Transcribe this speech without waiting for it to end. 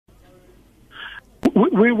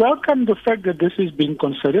We welcome the fact that this is being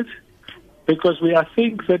considered, because I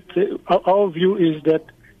think that our view is that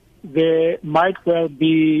there might well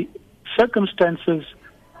be circumstances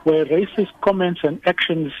where racist comments and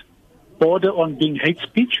actions border on being hate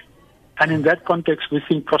speech, and in that context we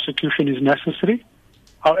think prosecution is necessary.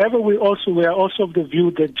 However, we are also of the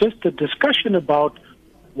view that just the discussion about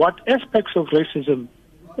what aspects of racism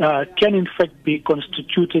can in fact be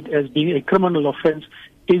constituted as being a criminal offense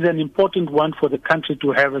is an important one for the country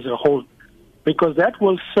to have as a whole, because that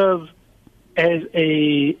will serve as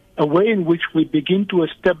a way in which we begin to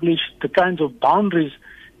establish the kinds of boundaries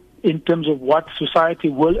in terms of what society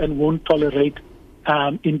will and won't tolerate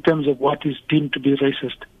in terms of what is deemed to be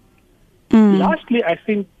racist. Lastly, I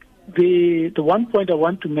think the one point I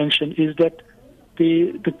want to mention is that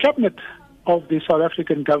the cabinet of the South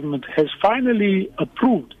African government has finally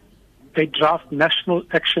approved a draft national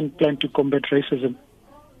action plan to combat racism.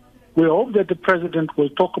 We hope that the president will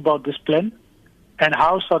talk about this plan and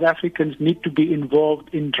how South Africans need to be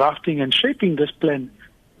involved in drafting and shaping this plan,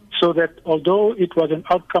 so that although it was an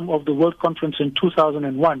outcome of the World Conference in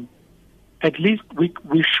 2001, at least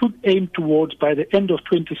we should aim towards, by the end of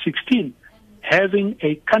 2016, having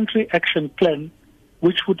a country action plan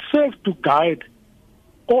which would serve to guide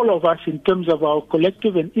all of us in terms of our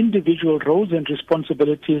collective and individual roles and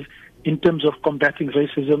responsibilities in terms of combating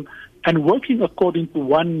racism and working according to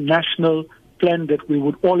one national plan that we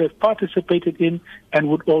would all have participated in and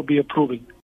would all be approving.